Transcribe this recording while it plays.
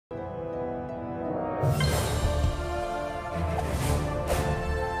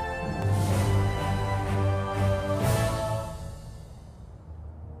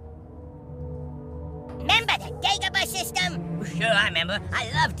Sure, I remember. I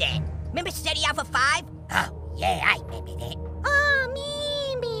loved that. Remember Steady Alpha 5? Oh, yeah, I remember that. Oh,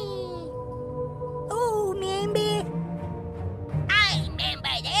 Mimby. Oh, Mimby. I remember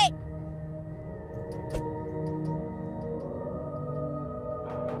that.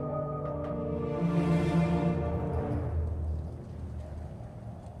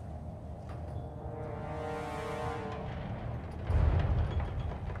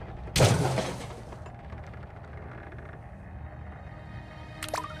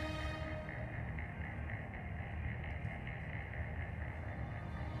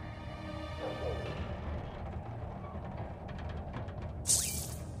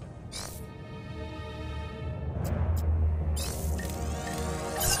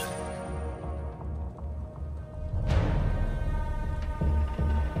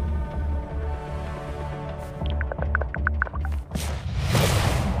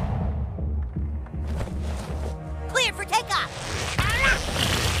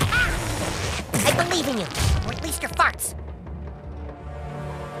 You, or at least your farts.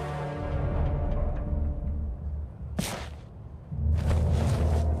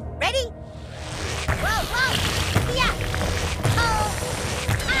 Ready? Whoa, whoa! Yeah! Oh!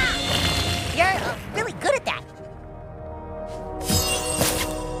 Ah! You're really good at that.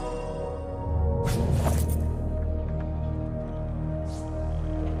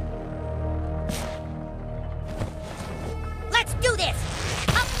 Let's do this!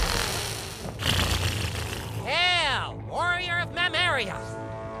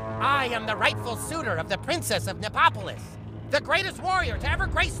 I am the rightful suitor of the Princess of Nepopolis, the greatest warrior to ever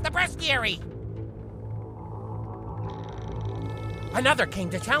grace the bestiary. Another came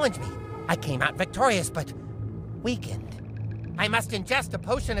to challenge me. I came out victorious, but weakened. I must ingest a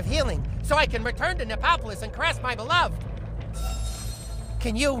potion of healing so I can return to Nepopolis and caress my beloved.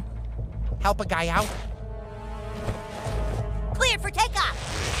 Can you help a guy out? Clear for takeoff!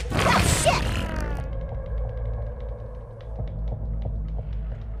 Oh, shit!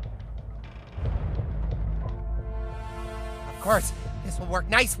 Of course, this will work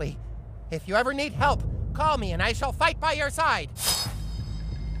nicely. If you ever need help, call me and I shall fight by your side.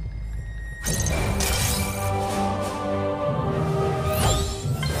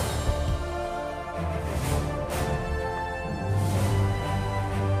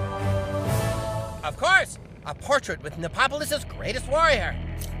 Of course, a portrait with Nepopolis' greatest warrior.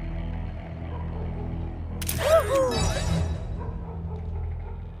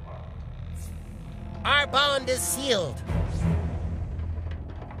 Our bond is sealed.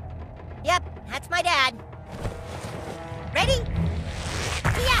 Yep, that's my dad. Ready?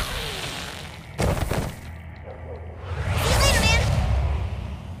 Yeah! See you later, man!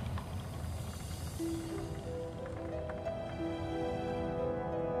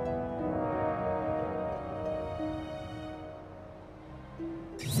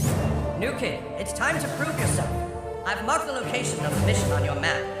 New kid, it's time to prove yourself. I've marked the location of the mission on your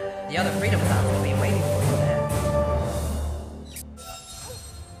map. The other Freedom Pals will be waiting for you there.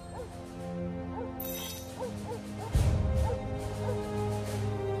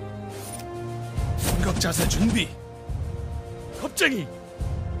 자세 준비. 겁쟁이.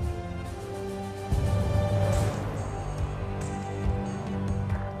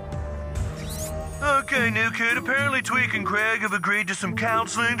 Okay, new kid. Apparently Tweak and Craig have agreed to some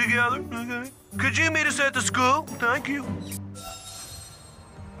counseling together. Okay. Could you meet us at the school? Thank you.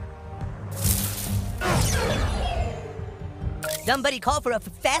 Somebody call for a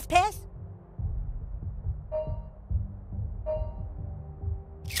fast pass?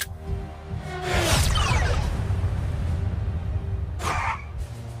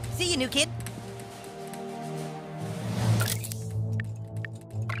 See you, new kid.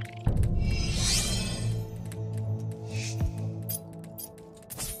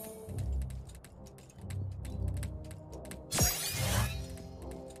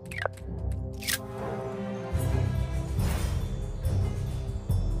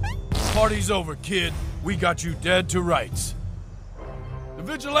 Party's over, kid. We got you dead to rights. The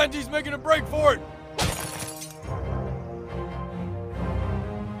vigilante's making a break for it.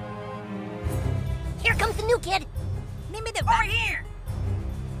 Here comes the new kid. Maybe they're over here.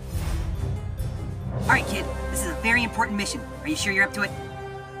 All right, kid. This is a very important mission. Are you sure you're up to it?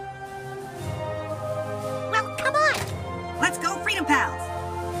 Well, come on. Let's go, Freedom Pals.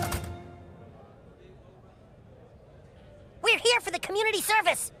 We're here for the community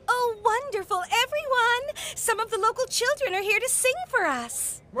service. Oh, wonderful, everyone! Some of the local children are here to sing for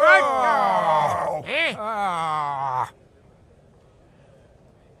us.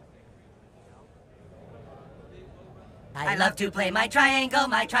 I love to play my triangle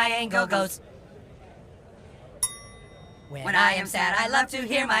goes. When I am sad, I love to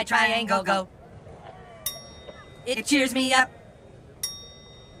hear my triangle go. It cheers me up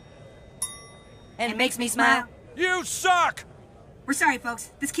and makes me smile. You suck! We're sorry,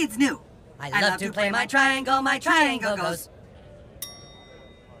 folks. This kid's new. I love to play my triangle goes.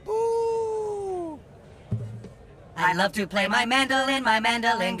 Ooh. I love to play my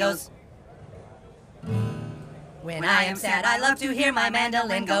mandolin goes. When I am sad, I love to hear my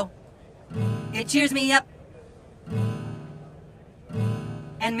mandolin go. It cheers me up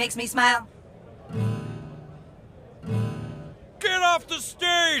and makes me smile. Get off the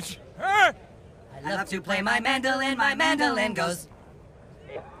stage! Huh? I love to play my mandolin goes.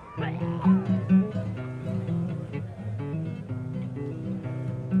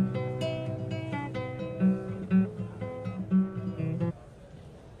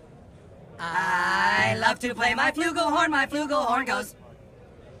 I love to play my flugelhorn goes.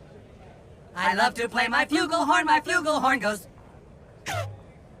 I love to play my flugelhorn goes.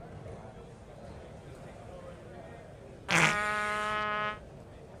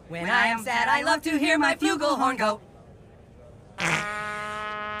 When I am sad, I love to hear my flugelhorn go.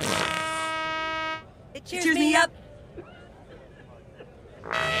 It cheers me up.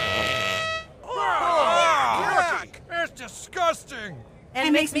 Oh, yuck! That's disgusting!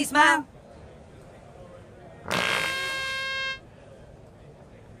 And makes me smile.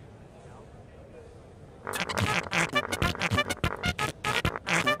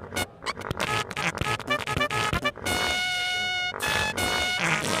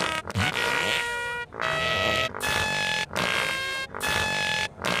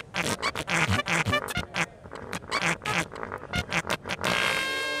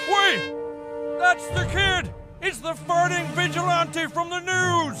 Wait! That's the kid! It's the farting vigilante from the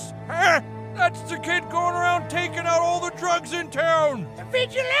news! Huh? That's the kid going around taking out all the drugs in town! The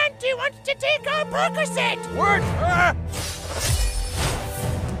vigilante wants to take our Percocet! What? Ha!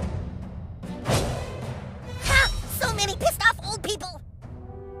 So many pissed off old people!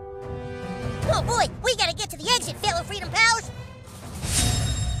 Oh boy, we gotta get to the exit, fellow Freedom Pals!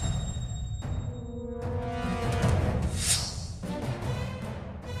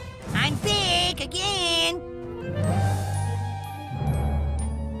 I'm back again!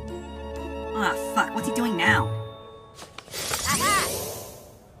 Ah, fuck. What's he doing now? Aha!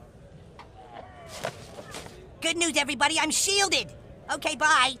 Good news, everybody, I'm shielded! Okay,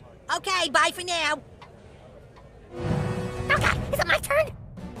 bye. Okay, bye for now. Okay, is it my turn?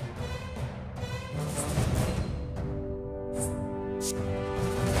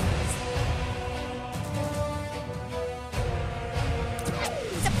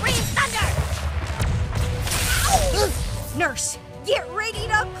 Supreme Thunder! Ow! Nurse, get ready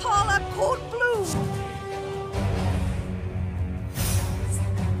to call a code blue.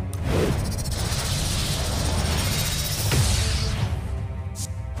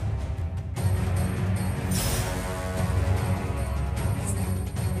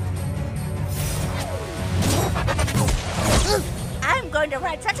 I'm going to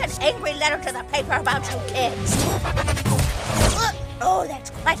write such an angry letter to the paper about you kids. Oh, that's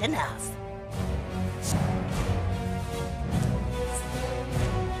quite enough.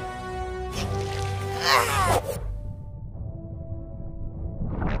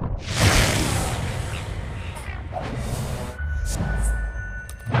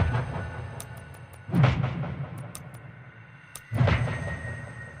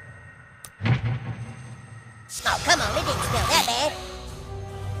 Oh, come on, it didn't smell that bad.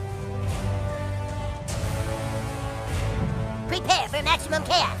 Prepare for maximum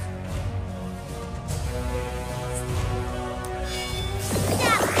chaos.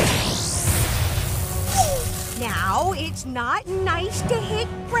 Now, it's not nice to hit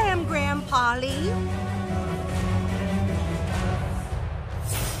Gram, Polly.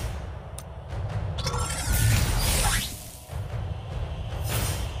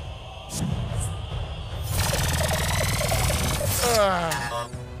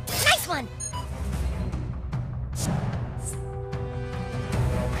 Nice one!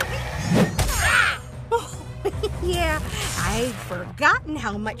 Yeah, I'd forgotten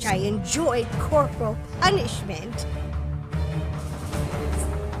how much I enjoyed corporal punishment.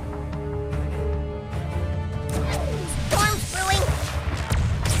 Storm's brewing!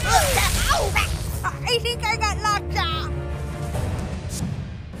 I think I got locked up.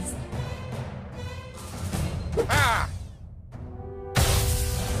 Ah!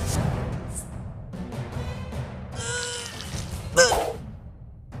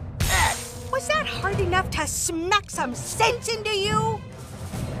 Was that hard enough to smack some sense into you?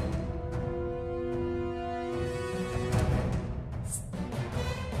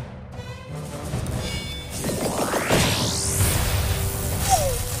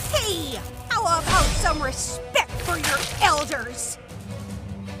 some respect for your elders.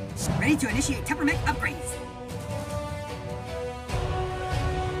 Ready to initiate temperament upgrades.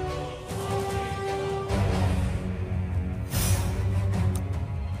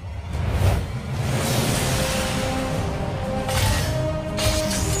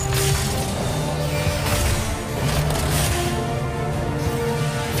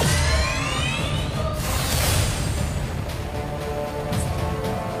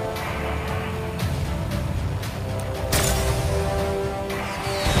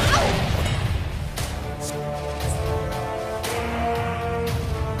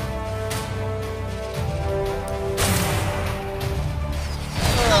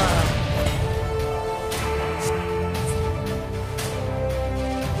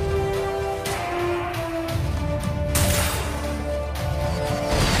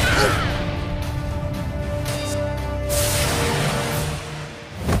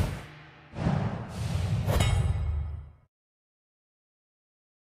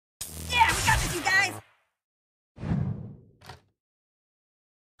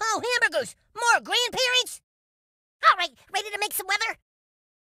 Oh, hamburgers! More grandparents? All right, ready to make some weather?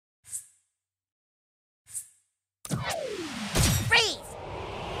 Freeze!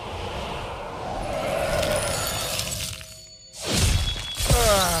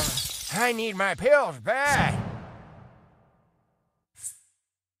 I need my pills bad.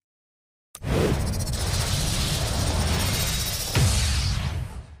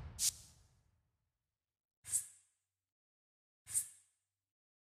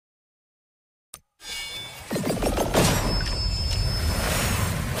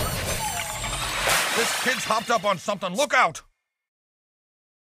 This kid's hopped up on something. Look out!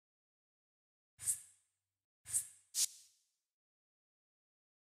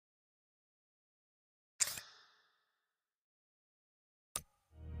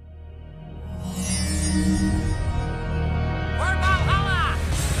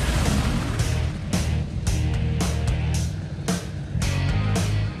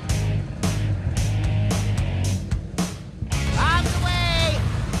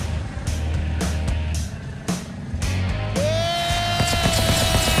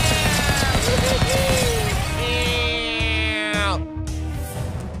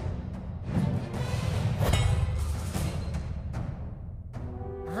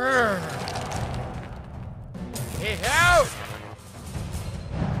 Get out!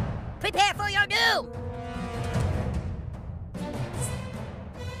 Prepare for your doom!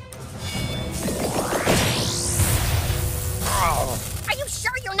 Are you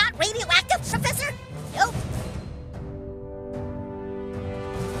sure you're not radioactive, Professor? Nope.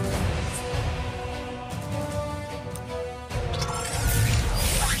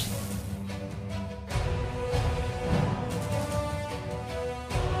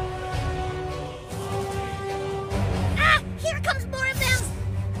 Ah! Here comes more of them!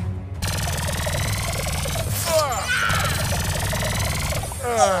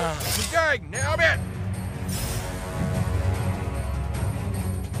 The gang, now it!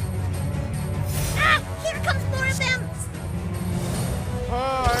 Ah! Here comes more of them!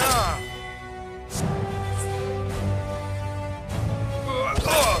 Ah!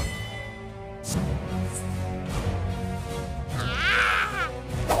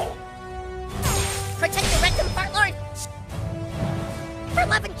 Protect the rectum, Fart Lord! For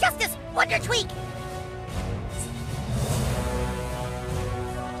love and justice, Wonder Tweak!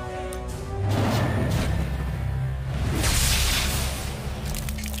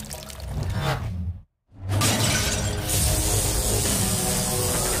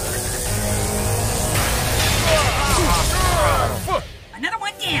 Another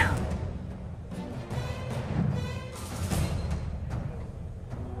one down.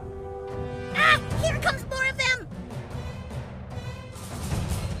 Ah! Here comes more of them!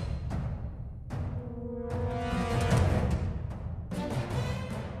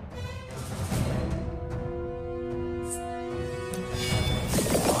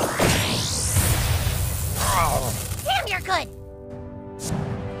 Damn, you're good!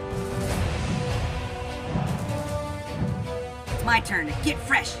 It's my turn to get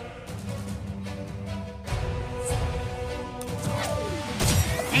fresh.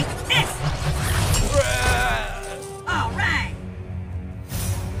 Take this! All right!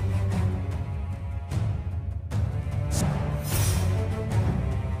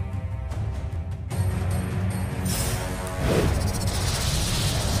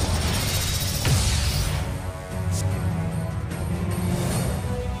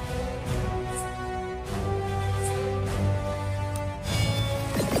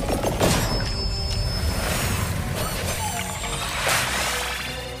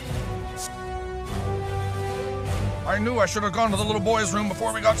 I knew I should have gone to the little boy's room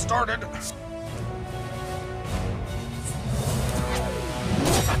before we got started.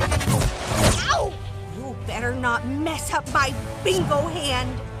 Ow! You better not mess up my bingo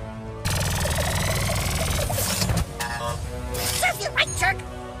hand. Serve you right, jerk!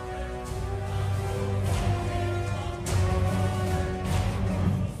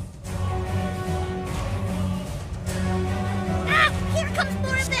 Ah! Here comes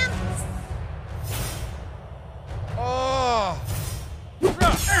more of them! Oh!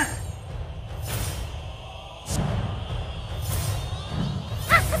 Ah!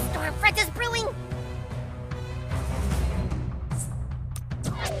 A storm front is brewing!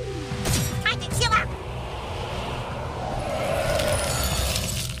 Time to chill out!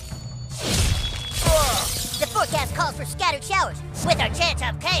 The forecast calls for scattered showers, with a chance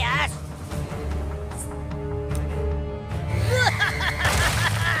of chaos.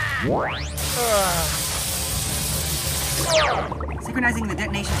 Synchronizing the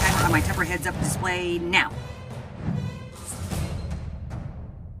detonation timer on my Tupper heads-up display now.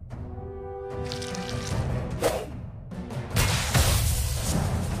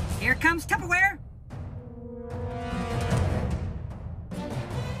 Here comes Tupperware.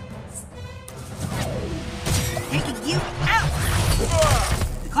 Taking you out.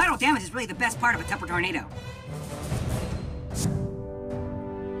 The collateral damage is really the best part of a Tupper tornado.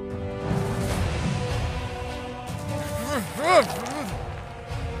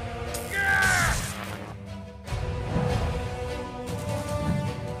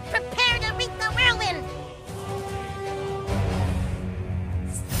 Prepare to reap the whirlwind!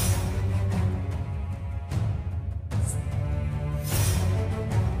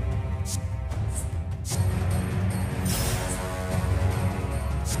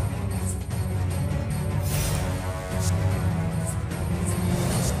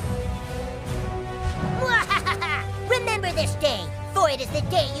 Remember this day, for it is the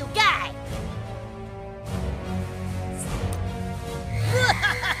day you die.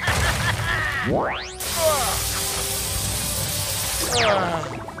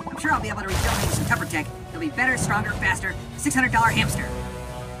 I'm sure I'll be able to refill me with some Tupper tech. It'll be better, stronger, faster. $600 hamster.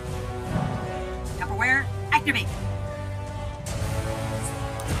 Tupperware, activate.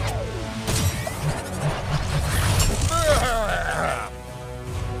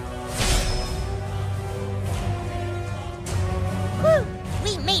 Whew,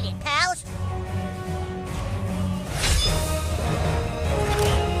 we made it, pals.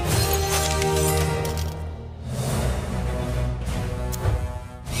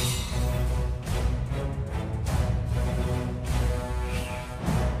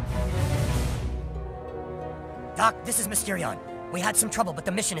 Doc, this is Mysterion. We had some trouble, but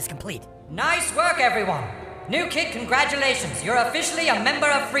the mission is complete. Nice work, everyone! New kid, congratulations. You're officially a member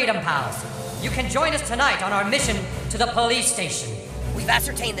of Freedom Pals. You can join us tonight on our mission to the police station. We've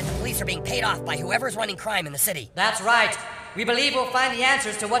ascertained that the police are being paid off by whoever's running crime in the city. That's right. We believe we'll find the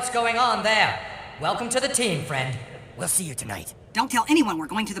answers to what's going on there. Welcome to the team, friend. We'll see you tonight. Don't tell anyone we're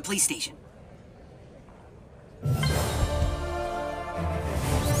going to the police station.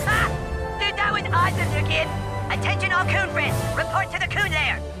 Ha! Dude, that was awesome, new kid! Attention all coon friends! Report to the coon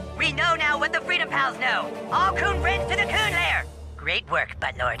lair! We know now what the Freedom Pals know! All coon friends to the coon lair! Great work,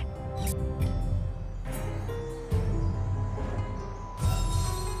 Buttlord.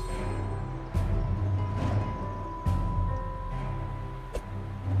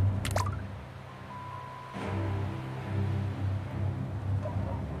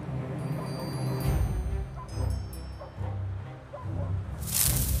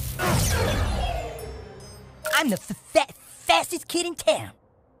 I'm the fastest kid in town.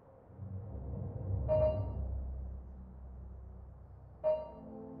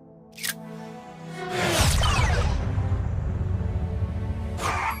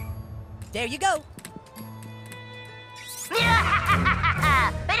 There you go. It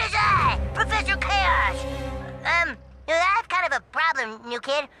is I, Professor Chaos. I have kind of a problem, new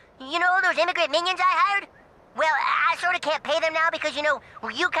kid. You know those immigrant minions I hired? Well, I sort of can't pay them now because, you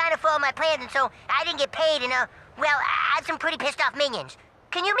kind of followed my plans, and so I didn't get paid, and, I have some pretty pissed off minions.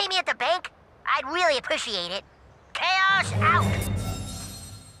 Can you meet me at the bank? I'd really appreciate it. Chaos out!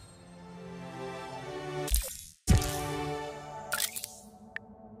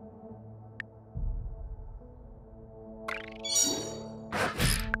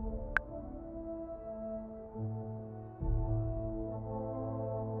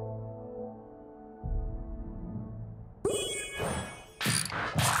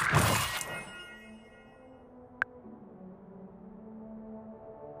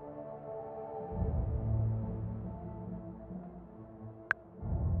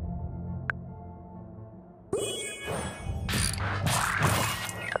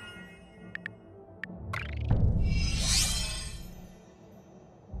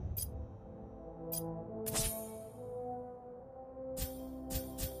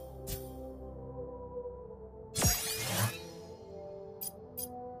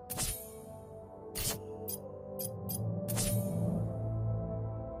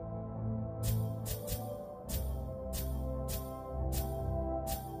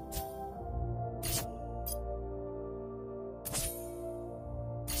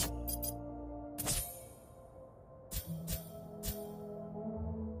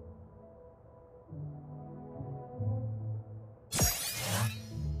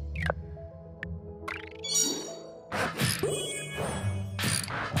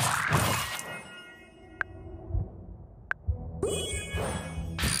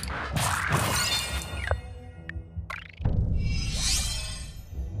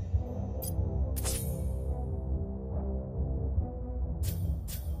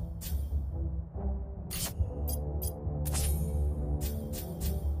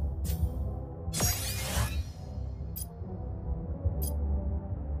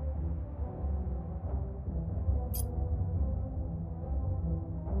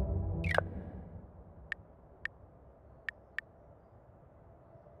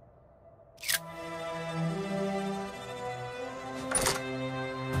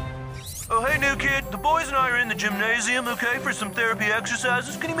 new kid, the boys and I are in the gymnasium, okay, for some therapy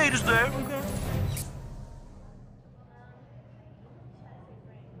exercises. Can you meet us there? Okay.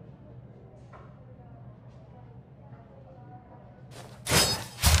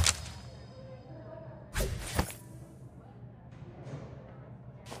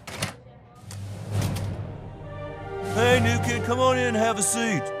 Hey, new kid, come on in and have a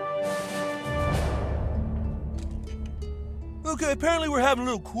seat. Okay, apparently we're having a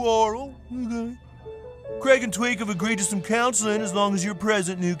little quarrel. Okay. Craig and Tweak have agreed to some counseling as long as you're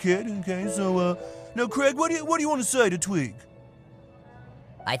present, new kid. Okay, so, now, Craig, what do you want to say to Tweak?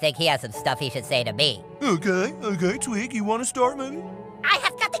 I think he has some stuff he should say to me. Okay, Tweak, you want to start, maybe? I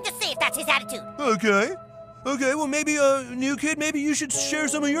have nothing to say if that's his attitude. Okay, well, maybe, new kid, maybe you should share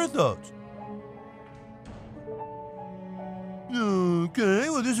some of your thoughts. Okay,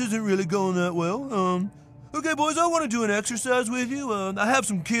 well, this isn't really going that well. Okay, boys, I want to do an exercise with you. I have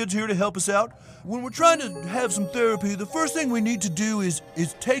some kids here to help us out. When we're trying to have some therapy, the first thing we need to do is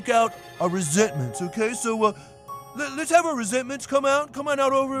take out our resentments, okay? So, let's have our resentments come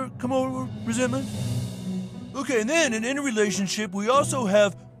over, resentments. Okay, and then in any relationship, we also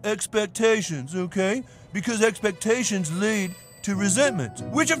have expectations, okay? Because expectations lead to resentment,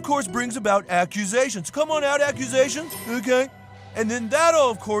 which of course brings about accusations. Come on out, accusations, okay? And then that,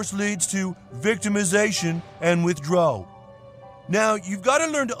 of course, leads to victimization and withdrawal. Now, you've got to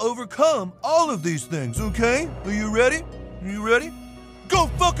learn to overcome all of these things, okay? Are you ready? Go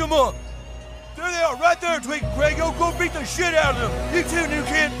fuck them up! There they are, right there, Tweak and Craig. Go beat the shit out of them. You too, new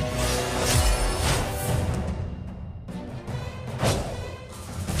kid.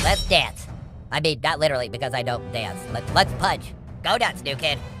 Let's dance. I mean, not literally, because I don't dance. Let's punch. Go nuts, new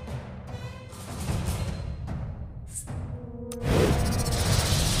kid.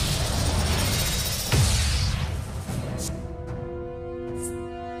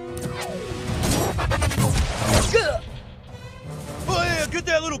 Oh yeah, get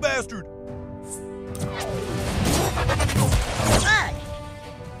that little bastard.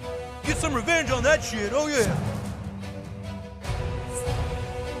 Get some revenge on that shit, oh yeah.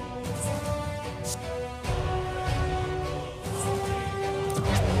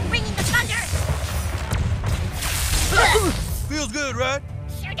 Bringing the thunder! Feels good, right?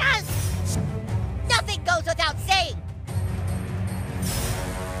 Sure does! Nothing goes without saying!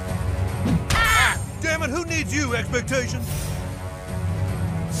 Damn it, who needs you, expectations?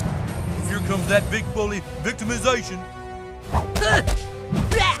 Here comes that big bully victimization.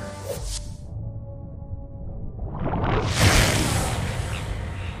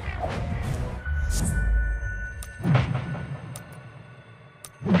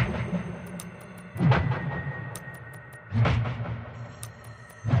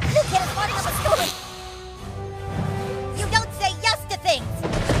 New kid is starting up a story! You don't say yes to things!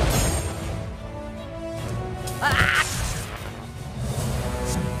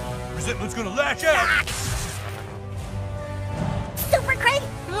 Resentment's gonna lash out. Super Craig?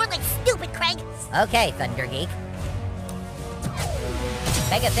 More like stupid Craig. Okay, Thunder Geek.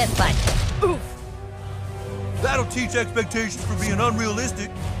 Make a fist punch. Oof. That'll teach expectations for being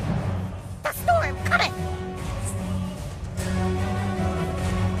unrealistic. The storm coming!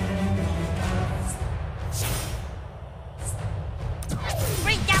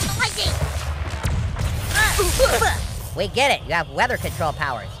 Bring down the lightning! We get it. You have weather control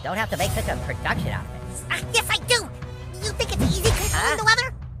powers. Don't have to make such a production out of it. Yes, I do. You think it's easy controlling the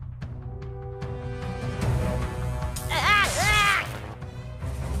weather?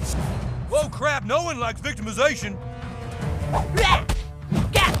 Whoa, crap! No one likes victimization.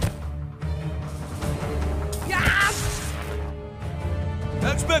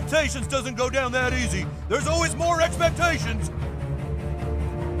 Expectations doesn't go down that easy. There's always more expectations.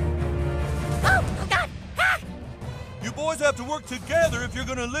 Oh God! You boys have to work together if you're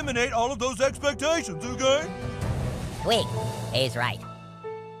going to eliminate all of those expectations, okay? Tweak, he's right.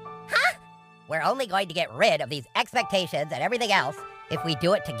 Huh? We're only going to get rid of these expectations and everything else if we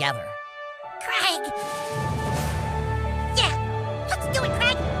do it together. Craig! Yeah, let's do it,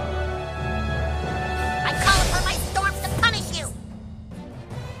 Craig! I call upon my storms to punish you!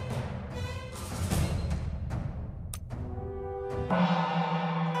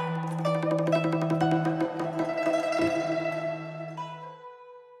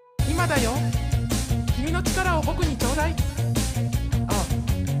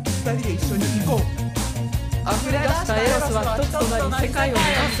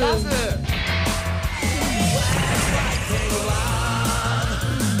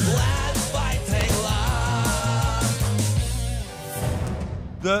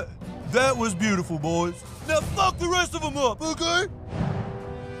 That was beautiful, boys. Now fuck the rest of them up, okay?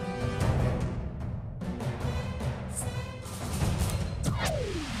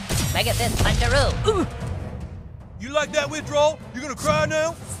 Mega Fist Puncheroo. You like that withdrawal? You gonna cry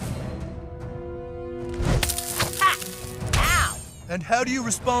now? Ha! Ow! And how do you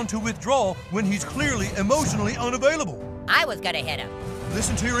respond to withdrawal when he's clearly emotionally unavailable? I was gonna hit him.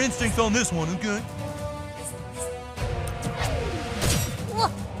 Listen to your instincts on this one, okay?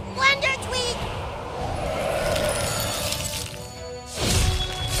 Wonder Tweak!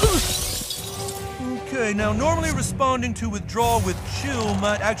 Okay, now normally responding to withdrawal with chill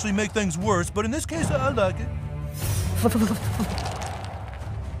might actually make things worse, but in this case, I like it. The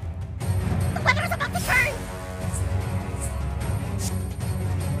weather's about to turn!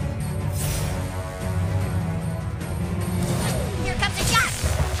 Here comes a shot!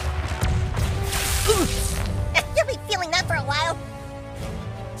 You'll be feeling that for a while.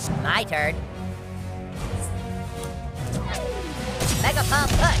 My turn. Mega Palm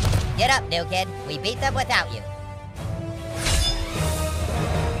Push. Get up, new kid. We beat them without you.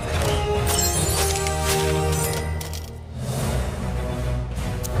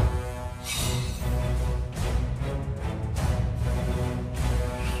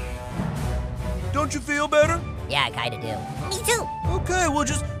 Don't you feel better? Yeah, I kinda do. Me too. Okay, well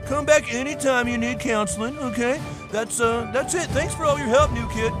just come back anytime you need counseling, okay? That's it. Thanks for all your help, new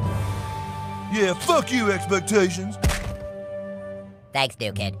kid. Yeah, fuck you, expectations. Thanks,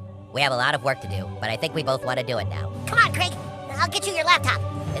 new kid. We have a lot of work to do, but I think we both want to do it now. Come on, Craig. I'll get you your laptop.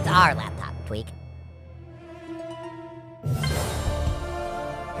 It's our laptop, Tweak.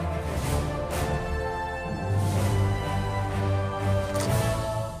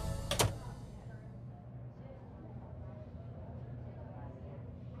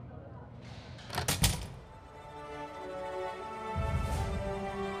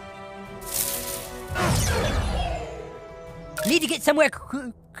 Need to get somewhere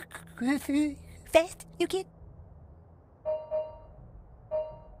fast, you kid?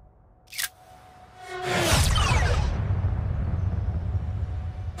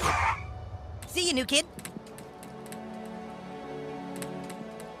 See you, new kid.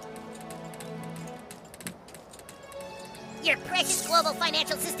 Your precious global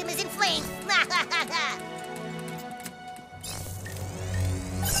financial system is in flames.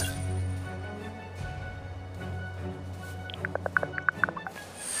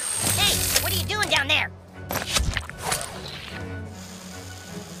 Hey, what are you doing down there?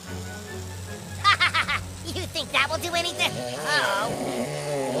 You think that will do anything? Uh-oh.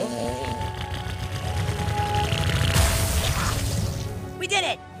 We did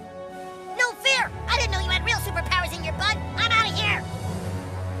it! No fear! I didn't know you had real superpowers in your butt! I'm out of here!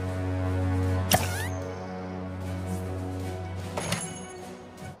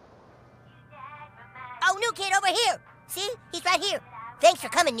 Oh, new kid over here! See? He's right here. Thanks for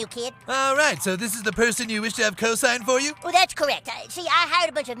coming, new kid. All right, so this is the person you wish to have co-sign for you? Oh, that's correct. See, I hired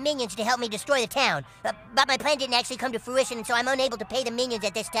a bunch of minions to help me destroy the town. But my plan didn't actually come to fruition, and so I'm unable to pay the minions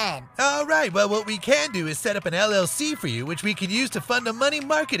at this time. All right, well, what we can do is set up an LLC for you, which we can use to fund a money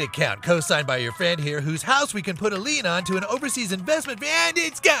market account co-signed by your friend here, whose house we can put a lien on to an overseas investment, and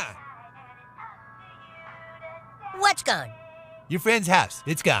it's gone. What's gone? Your friend's house,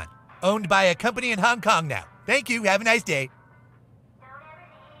 it's gone. Owned by a company in Hong Kong now. Thank you, have a nice day.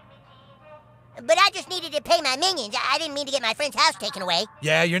 But I just needed to pay my minions. I didn't mean to get my friend's house taken away.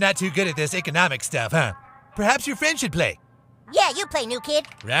 Yeah, you're not too good at this economic stuff, huh? Perhaps your friend should play. Yeah, you play, new kid.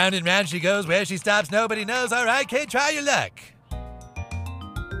 Round and round she goes, where she stops nobody knows. All right, kid, try your luck.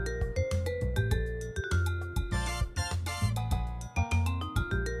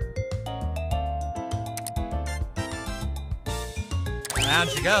 Round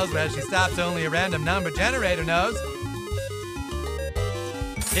she goes, where she stops only a random number generator knows.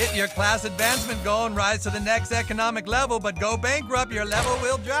 Hit your class advancement goal and rise to the next economic level, but go bankrupt, your level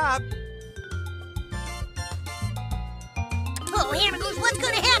will drop. Oh, hamburgers, what's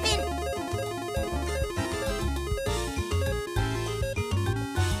gonna happen?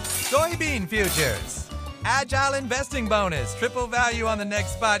 Soybean futures. Agile investing bonus. Triple value on the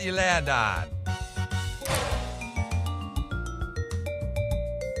next spot you land on.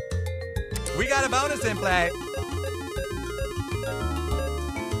 We got a bonus in play.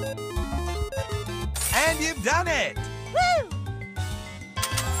 And you've done it! Woo!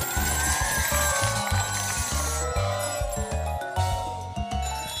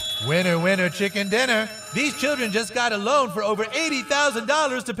 Winner, winner, chicken dinner. These children just got a loan for over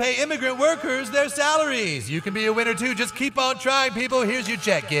 $80,000 to pay immigrant workers their salaries. You can be a winner too. Just keep on trying, people. Here's your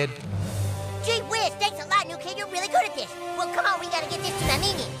check, kid. Gee whiz, thanks a lot, new kid. You're really good at this. Well, come on, we gotta get this to my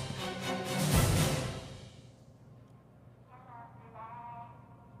minions.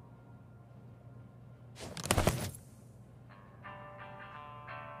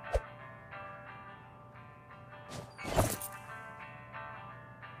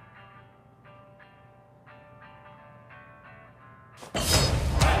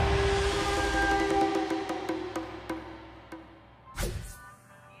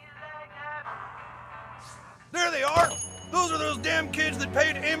 There they are! Those are those damn kids that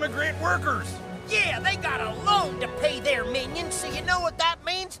paid immigrant workers! Yeah, they got a loan to pay their minions, so you know what that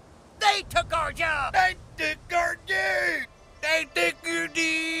means? They took our job! They took our dude! They took your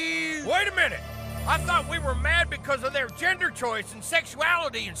dude! Wait a minute! I thought we were mad because of their gender choice and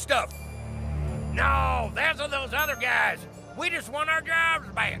sexuality and stuff. No, those are those other guys. We just want our jobs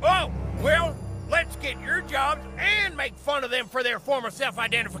back. Oh, well, let's get your jobs and make fun of them for their form of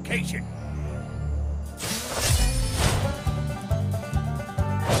self-identification.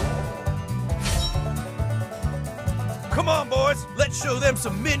 Come on, boys. Let's show them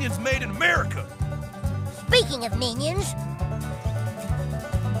some minions made in America. Speaking of minions,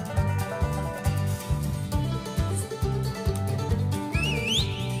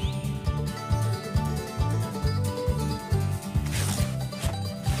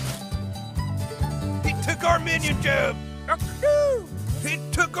 He took our minion job. He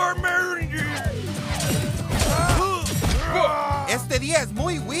took our minion job. Este día es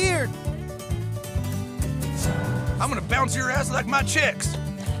muy weird. I'm gonna bounce your ass like my chicks.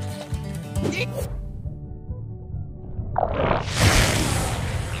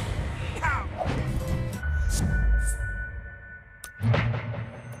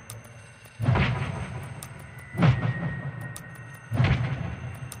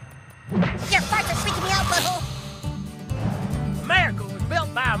 your farts are freaking me out, butthole. America was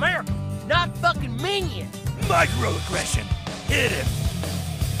built by America, not fucking minions. Microaggression. Hit him.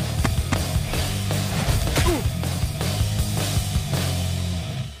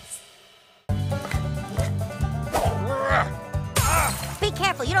 Be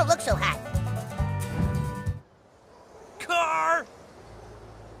careful, you don't look so hot. Car!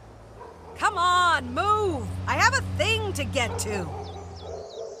 Come on, move. I have a thing to get to.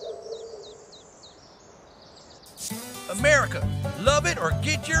 America, love it or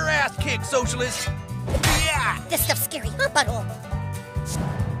get your ass kicked, socialists. Yeah! This stuff's scary, huh, butthole?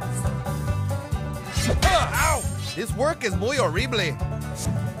 Ow! This work is muy horrible. It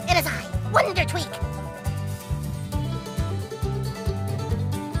is I, Wonder Tweak.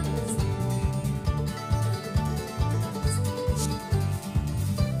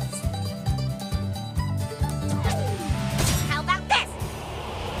 How about this?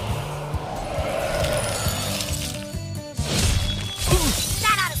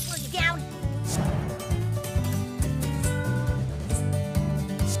 That ought to slow you down.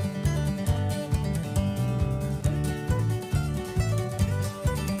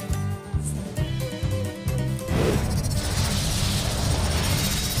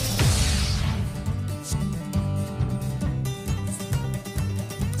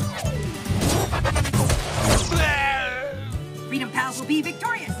 Freedom Pals will be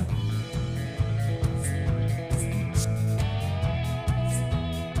victorious.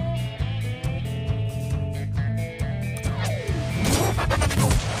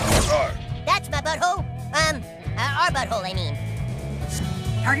 That's my butthole. Our butthole, I mean.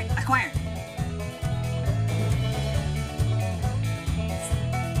 Target acquired.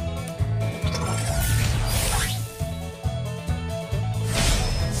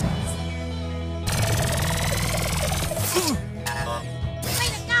 Way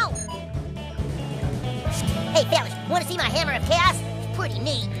to go! Hey, fellas, want to see my hammer of chaos? It's pretty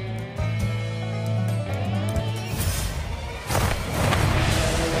neat.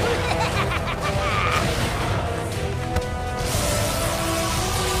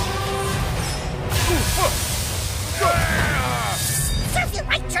 Serves you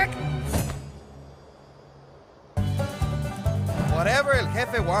right, jerk! Whatever el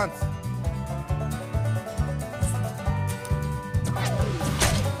jefe wants.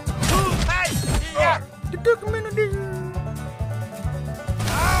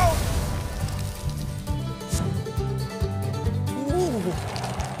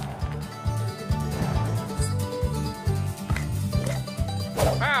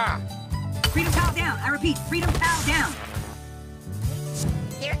 Freedom Pal down. I repeat, Freedom Pal down.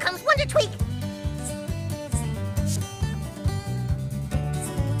 Here comes Wonder Tweak!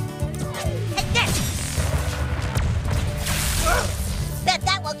 Take this! Bet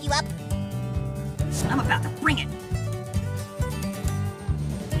that woke you up. I'm about to bring it.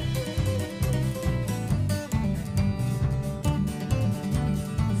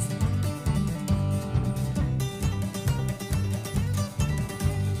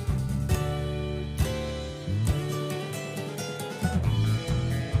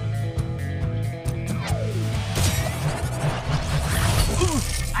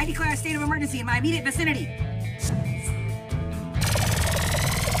 I declare a state of emergency in my immediate vicinity.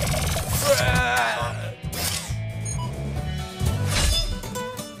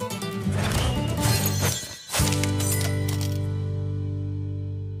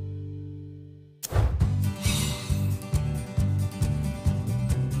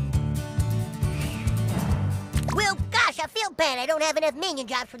 bad I don't have enough minion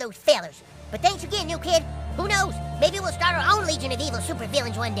jobs for those fellers. But thanks again, new kid. Who knows? Maybe we'll start our own Legion of Evil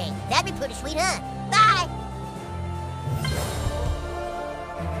supervillains one day. That'd be pretty sweet, huh? Bye!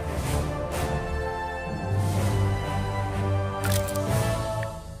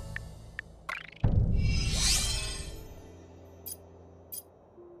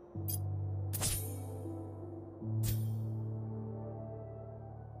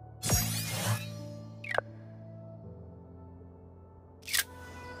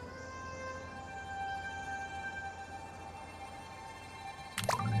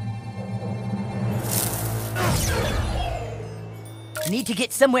 Need to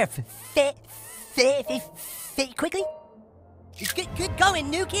get somewhere quickly? Good going,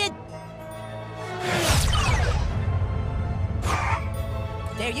 new kid.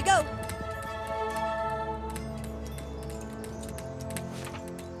 There you go.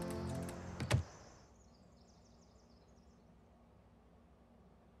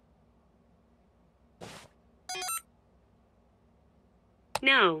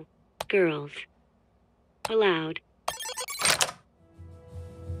 No, girls. Allowed.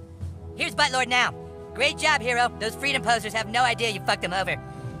 Here's Buttlord now. Great job, hero. Those freedom posers have no idea you fucked them over.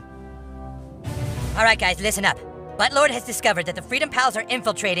 All right, guys, listen up. Buttlord has discovered that the Freedom Pals are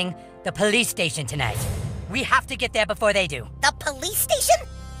infiltrating the police station tonight. We have to get there before they do. The police station?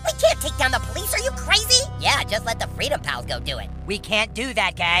 We can't take down the police, are you crazy? Yeah, just let the Freedom Pals go do it. We can't do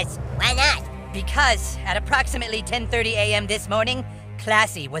that, guys. Why not? Because at approximately 10:30 a.m. this morning,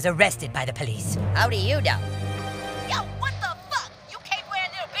 Classy was arrested by the police. How do you know? Yo, what the fuck? You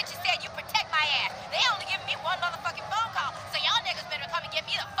cape-wearing little bitches said you protect my ass. They only giving me one motherfucking phone call, so y'all niggas better come and get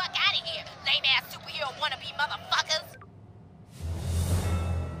me the fuck out of here, lame-ass superhero wannabe motherfuckers.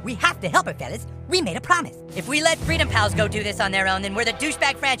 We have to help her, fellas. We made a promise. If we let Freedom Pals go do this on their own, then we're the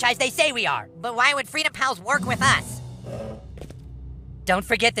douchebag franchise they say we are. But why would Freedom Pals work with us? Don't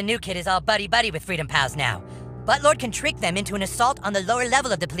forget the new kid is all buddy-buddy with Freedom Pals now. Buttlord can trick them into an assault on the lower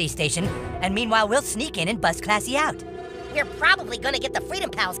level of the police station, and meanwhile we'll sneak in and bust Classy out. We're probably gonna get the Freedom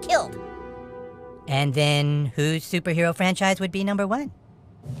Pals killed. And then whose superhero franchise would be number one?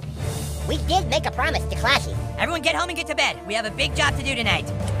 We did make a promise to Classy. Everyone get home and get to bed. We have a big job to do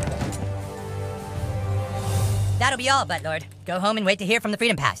tonight. That'll be all, Buttlord. Go home and wait to hear from the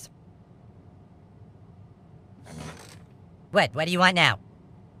Freedom Pass. What do you want now?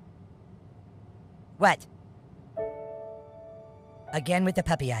 What? Again with the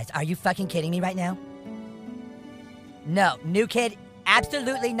puppy eyes. Are you fucking kidding me right now? No, new kid,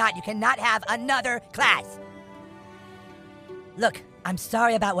 absolutely not. You cannot have another class. Look, I'm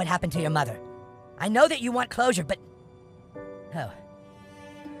sorry about what happened to your mother. I know that you want closure, but... Oh.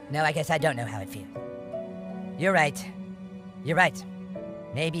 No, I guess I don't know how it feels. You're right. You're right.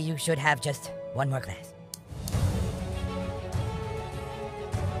 Maybe you should have just one more class.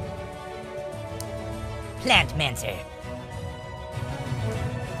 Plantmancer.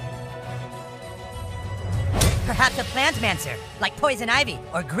 Perhaps a Plantmancer, like Poison Ivy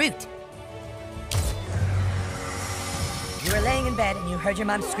or Groot. You were laying in bed and you heard your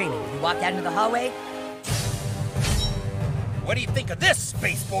mom screaming. You walked out into the hallway. What do you think of this,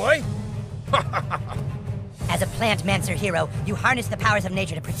 space boy? As a Plantmancer hero, you harness the powers of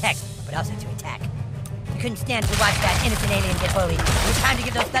nature to protect, but also to attack. You couldn't stand to watch that innocent alien get bullied. It was time to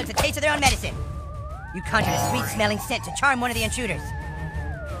give those thugs a taste of their own medicine. You conjured a sweet-smelling scent to charm one of the intruders.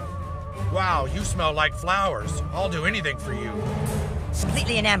 Wow, you smell like flowers. I'll do anything for you.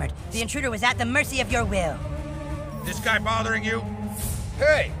 Completely enamored, the intruder was at the mercy of your will. This guy bothering you?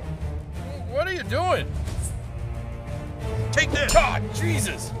 Hey, what are you doing? Take this! God,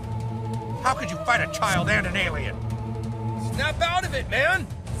 Jesus! How could you fight a child and an alien? Snap out of it, man!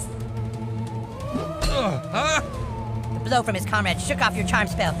 Huh? The blow from his comrade shook off your charm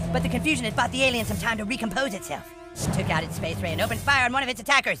spell, but the confusion had bought the alien some time to recompose itself. It took out its space ray and opened fire on one of its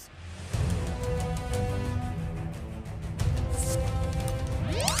attackers.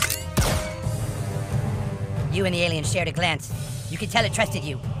 You and the alien shared a glance. You could tell it trusted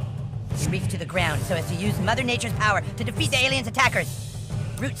you. You reached to the ground so as to use Mother Nature's power to defeat the alien's attackers.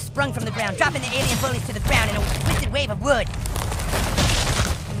 Roots sprung from the ground, dropping the alien bullies to the ground in a twisted wave of wood.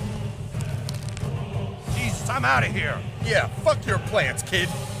 Jesus, I'm out of here. Yeah, fuck your plants, kid.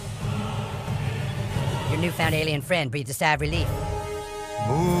 Your newfound alien friend breathed a sigh of relief.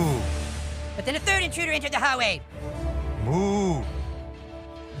 Moo. But then a third intruder entered the hallway. Moo.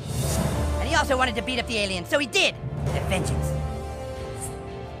 And he also wanted to beat up the alien, so he did. With vengeance.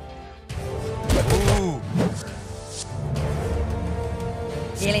 Moo.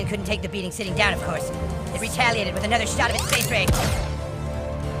 The alien couldn't take the beating sitting down, of course. It retaliated with another shot of its space ray.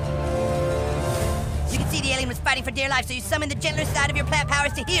 You could see the alien was fighting for dear life, so you summoned the gentler side of your plant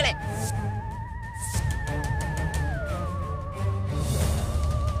powers to heal it.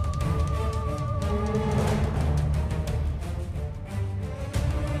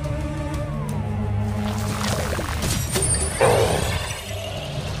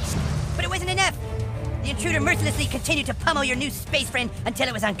 But it wasn't enough. The intruder mercilessly continued to pummel your new space friend until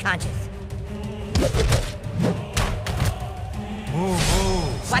it was unconscious.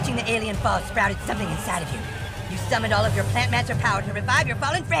 Watching the alien fall sprouted something inside of you. You summoned all of your plant master power to revive your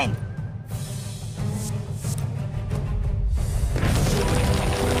fallen friend.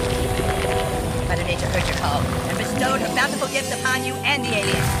 Mother Nature heard your call and bestowed her bountiful gifts upon you and the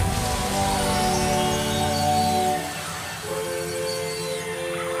alien.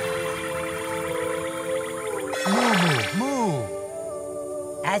 Move.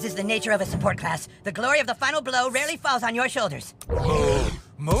 As is the nature of a support class, the glory of the final blow rarely falls on your shoulders.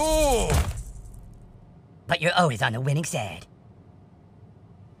 Move! But you're always on the winning side.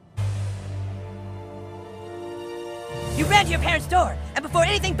 You ran to your parents' door, and before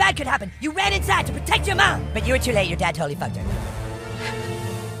anything bad could happen, you ran inside to protect your mom! But you were too late, your dad totally fucked her.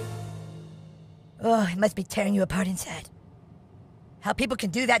 Oh, it must be tearing you apart inside. How people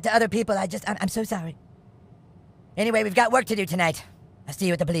can do that to other people, I'm so sorry. Anyway, we've got work to do tonight. I'll see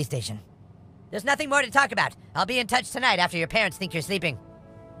you at the police station. There's nothing more to talk about. I'll be in touch tonight after your parents think you're sleeping.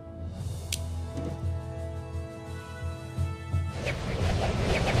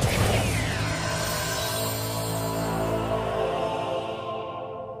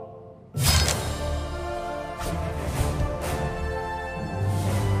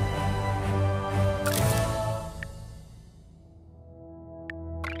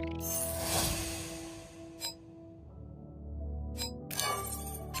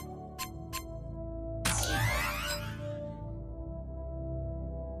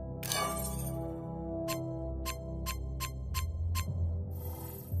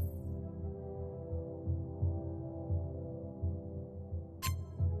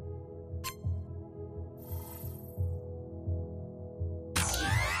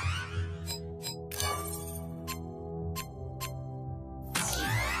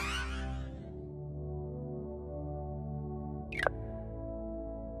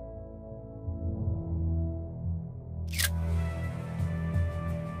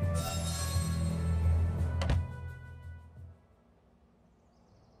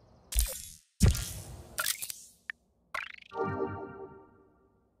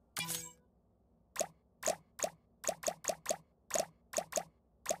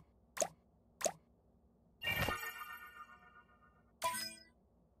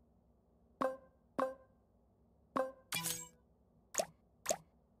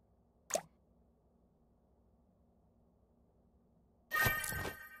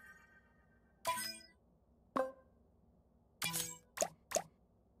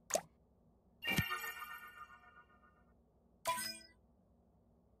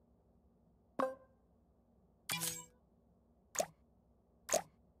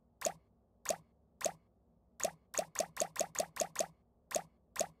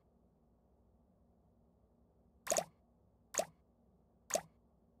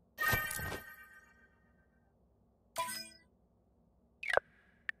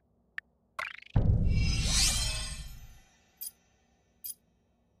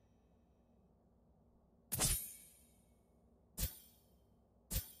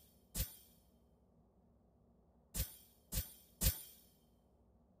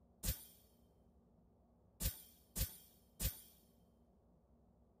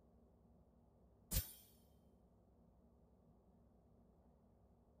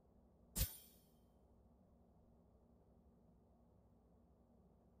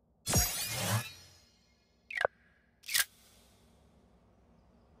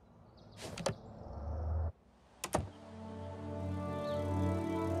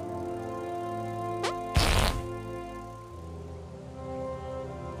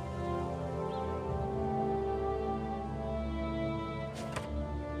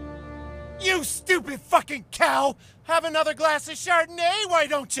 You stupid fucking cow! Have another glass of Chardonnay, why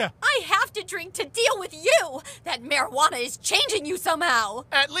don't you? I have to drink to deal with you! That marijuana is changing you somehow!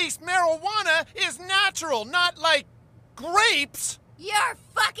 At least marijuana is natural, not like grapes! You're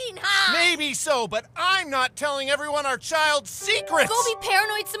fucking high! Maybe so, but I'm not telling everyone our child's secrets! Go be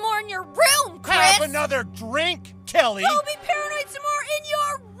paranoid some more in your room, Chris! Have another drink, Kelly! Go be paranoid some more in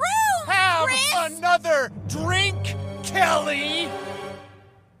your room, Have Chris! another drink, Kelly!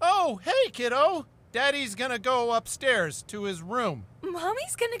 Oh, hey, kiddo. Daddy's gonna go upstairs to his room.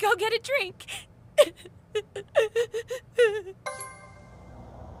 Mommy's gonna go get a drink.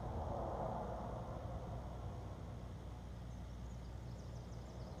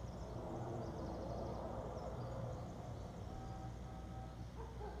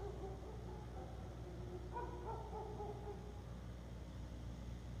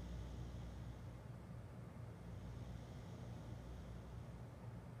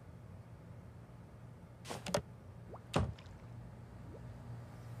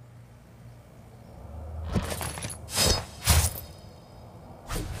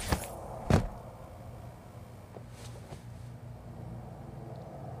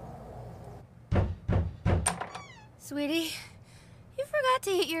 Sweetie, you forgot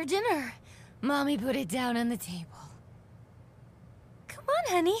to eat your dinner. Mommy put it down on the table. Come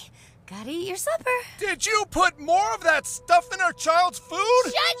on, honey. Gotta eat your supper. Did you put more of that stuff in our child's food?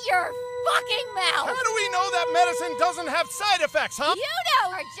 Shut your fucking mouth! How do we know that medicine doesn't have side effects, huh? You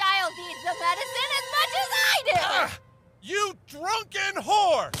know our child needs the medicine as much as I do! You drunken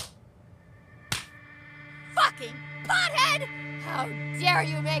whore! Fucking pothead! How dare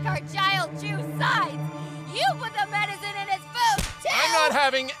you make our child choose sides! You put the medicine in his food, too! I'm not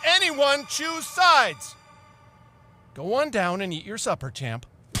having anyone choose sides! Go on down and eat your supper, champ.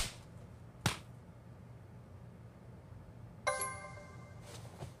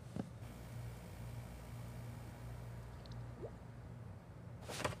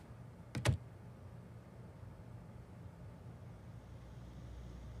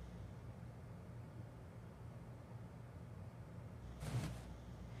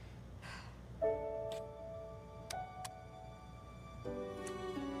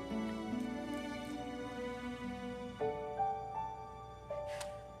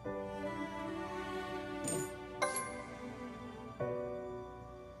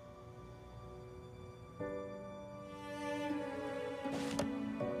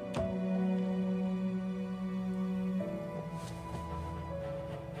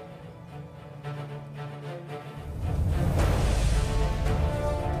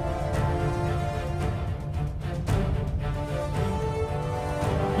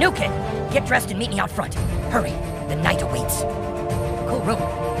 New kid, get dressed and meet me out front. Hurry, the night awaits. Cool room.